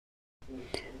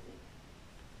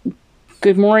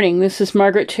Good morning. This is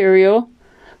Margaret Theriault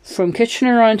from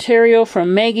Kitchener, Ontario,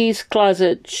 from Maggie's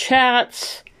Closet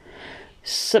Chats,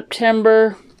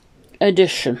 September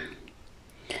edition.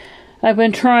 I've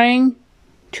been trying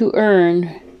to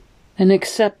earn an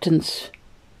acceptance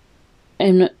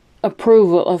and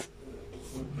approval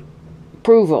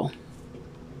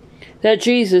that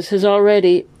Jesus has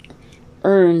already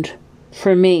earned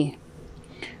for me.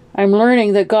 I'm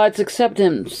learning that God's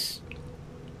acceptance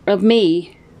of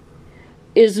me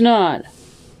is not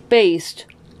based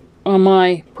on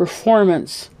my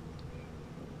performance.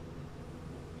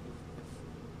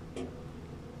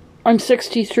 I'm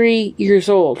 63 years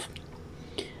old.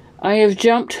 I have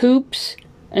jumped hoops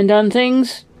and done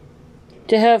things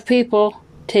to have people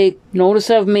take notice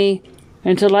of me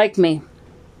and to like me.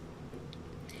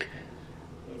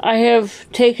 I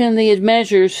have taken the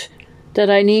measures that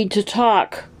I need to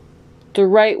talk the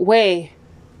right way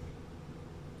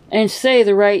and say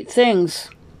the right things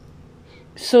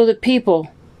so that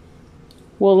people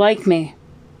will like me.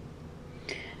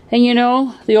 And you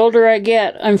know, the older I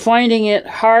get, I'm finding it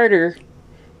harder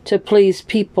to please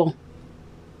people.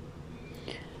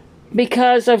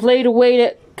 Because I've laid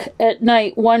awake at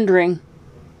night wondering,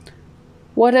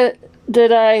 what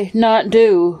did I not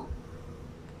do?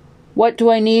 What do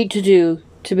I need to do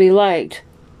to be liked?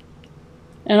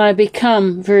 And I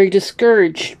become very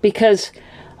discouraged because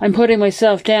I'm putting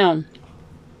myself down.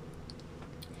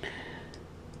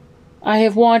 I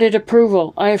have wanted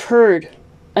approval. I have heard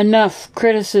enough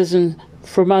criticism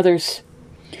from others.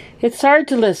 It's hard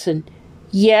to listen.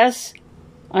 Yes,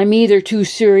 I'm either too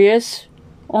serious,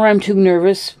 or I'm too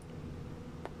nervous,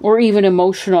 or even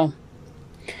emotional.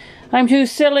 I'm too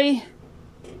silly,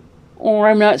 or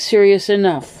I'm not serious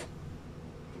enough.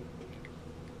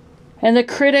 And the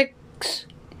critics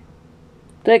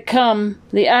that come,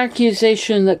 the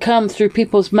accusation that come through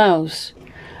people's mouths,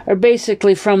 are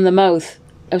basically from the mouth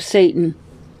of Satan.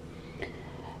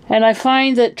 And I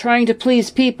find that trying to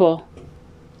please people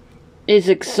is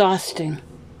exhausting.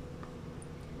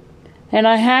 And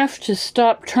I have to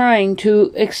stop trying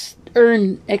to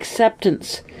earn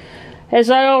acceptance,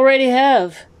 as I already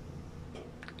have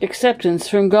acceptance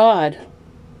from God.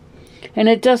 And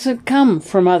it doesn't come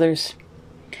from others.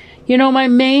 You know, my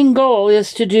main goal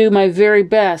is to do my very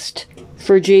best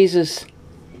for Jesus.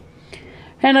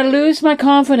 And I lose my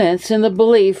confidence in the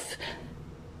belief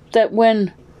that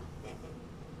when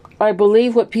I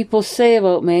believe what people say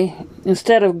about me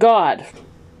instead of God.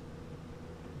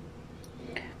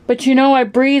 But you know, I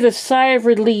breathe a sigh of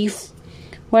relief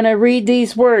when I read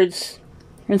these words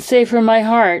and say from my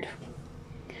heart,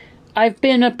 I've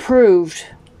been approved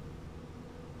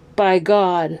by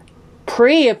God,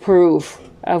 pre-approved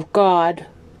of God.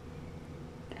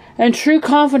 And true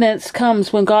confidence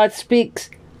comes when God speaks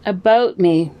about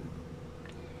me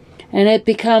and it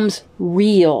becomes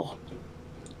real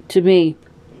to me.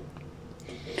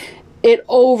 It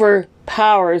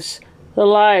overpowers the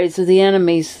lies of the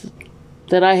enemies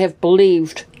that I have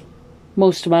believed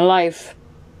most of my life.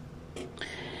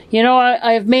 You know,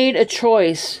 I have made a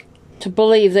choice to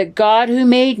believe that God who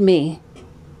made me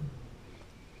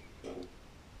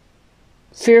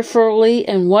fearfully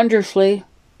and wonderfully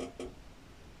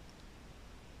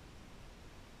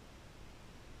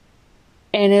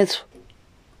and it's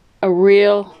a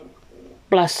real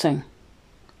blessing.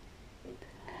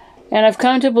 And I've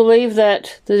come to believe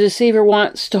that the deceiver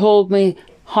wants to hold me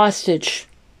hostage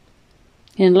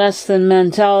in less than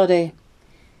mentality.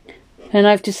 And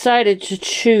I've decided to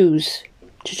choose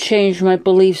to change my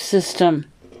belief system.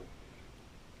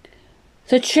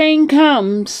 The change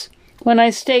comes when I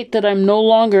state that I'm no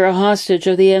longer a hostage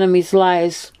of the enemy's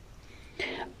lies.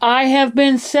 I have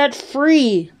been set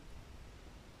free.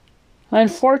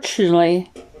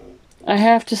 Unfortunately, I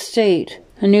have to state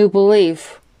a new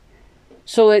belief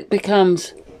so it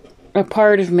becomes a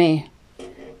part of me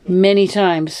many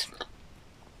times.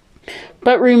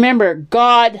 But remember,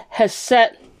 God has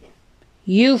set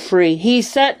you free. He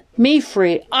set me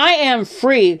free. I am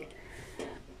free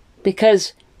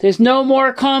because there's no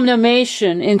more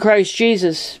condemnation in Christ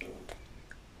Jesus.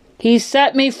 He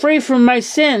set me free from my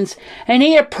sins, and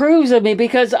He approves of me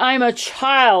because I'm a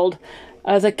child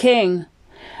of the King.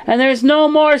 And there's no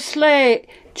more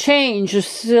change of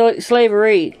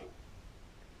slavery.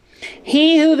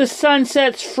 He who the Son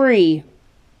sets free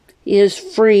is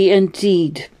free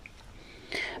indeed.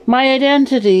 My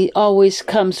identity always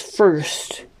comes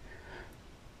first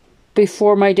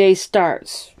before my day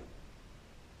starts.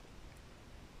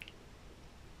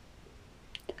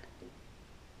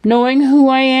 Knowing who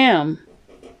I am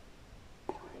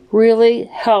really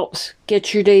helps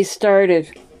get your day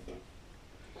started.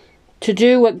 to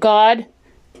do what God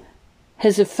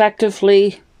has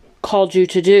effectively called you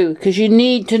to do, because you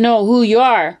need to know who you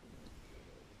are.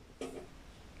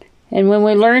 And when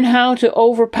we learn how to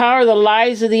overpower the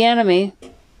lies of the enemy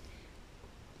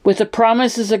with the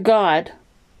promises of God,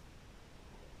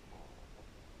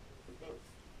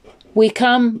 we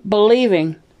come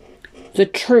believing the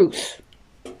truth,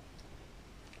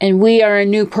 and we are a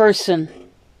new person.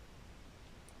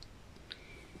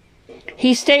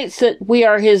 He states that we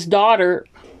are his daughter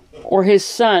or his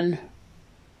son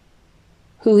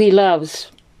who he loves.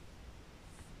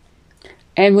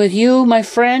 And with you, my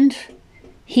friend,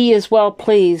 he is well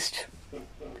pleased.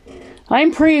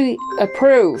 I'm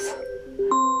pre-approve.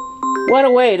 What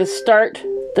a way to start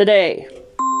the day.